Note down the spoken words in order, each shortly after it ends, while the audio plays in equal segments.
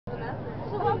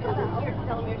welcome to the Deirdre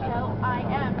Delamere Show. I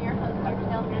am your host, Deirdre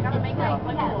Delamere. I'm going to make my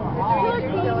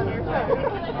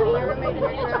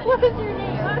What is your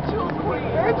name? Virtual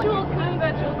Queen. Virtual Queen.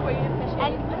 Virtual Queen.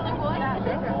 And KiLLLer Boy?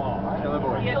 KiLLLer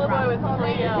Boy. KiLLLer Boy with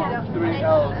 3 L's. 3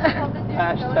 L's.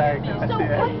 Hashtag. So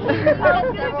what did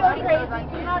you do?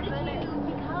 How did you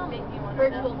become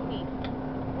Virtual Queen?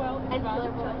 Well, And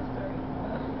KiLLLer Boy?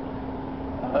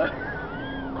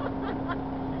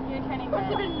 You're turning red. Must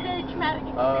have been a very traumatic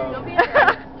experience. Don't be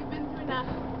afraid. You've been through enough.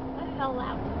 Let it all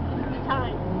out. This is the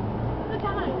time. This is the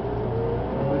time.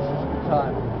 This is the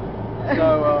time. So,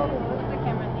 Look the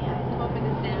camera in the eye. The moment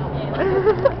is now.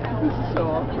 this is so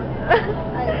awkward.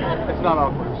 It's not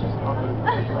awkward, it's just awkward.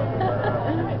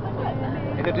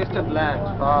 In a distant land,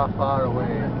 far, far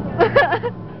away,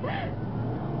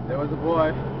 there was a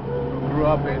boy who grew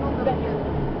up in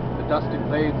the dusty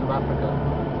plains of Africa.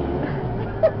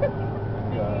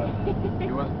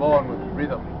 He was born with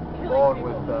rhythm, born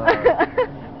with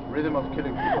rhythm of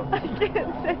killing people. I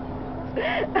can't say.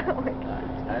 Oh my god.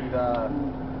 And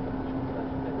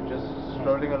just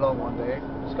strolling along one day,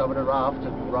 discovered a raft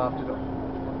and rafted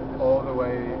all the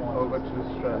way over to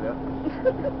Australia.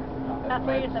 That's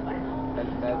where you're And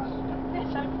met.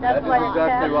 That's That why is it's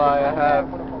exactly cat. why I have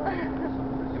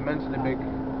immensely big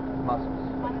muscles.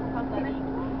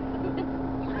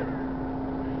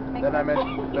 Then I met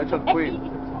Virtual Queen,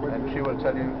 and she will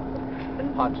tell you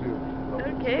part 2.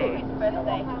 Okay.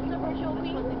 birthday. So Virtual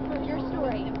Queen, your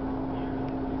story.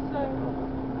 So,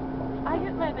 I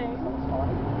get my name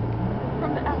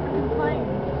from the African plains.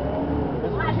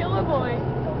 KiLLLer Boy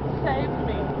saved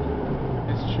me.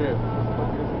 It's true.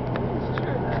 It's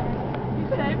true. He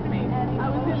saved me. I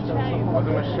was in chains. With a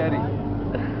machete.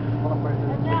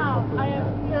 And now I am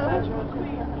Virtual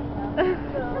Queen.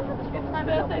 It's my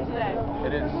birthday today.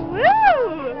 It is. Woo!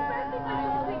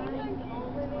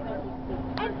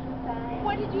 And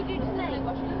what did you do tonight? We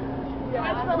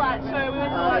went to the light show. We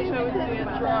went to the light show with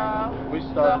Deirdre. We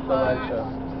started the light show.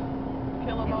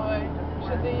 KiLLLer Boy.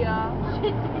 Shadia.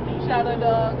 Shadow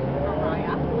Dog.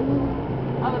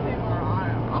 Other people.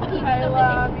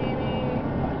 Taylor, Mimi.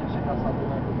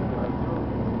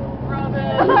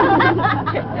 Robin.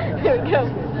 Here we go.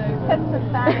 That's so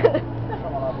sad.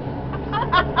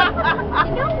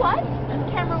 You know what,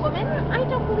 camera woman? I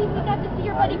don't believe we got to see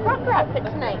your buddy Brucker outfit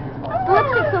tonight. The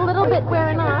lipstick's a little bit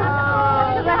wearing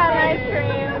off. Does it have ice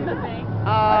cream?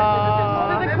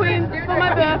 For the Queen, for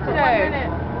my birthday.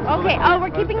 Okay, oh,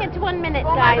 we're keeping it to 1 minute,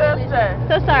 For my guys. birthday.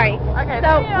 So sorry. Okay, So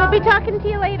see ya. we'll be talking to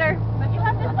you later. But you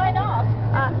have to sign off.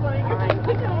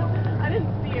 I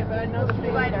didn't see it, but I know the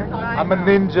thing. I'm a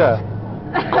ninja.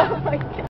 Oh my god.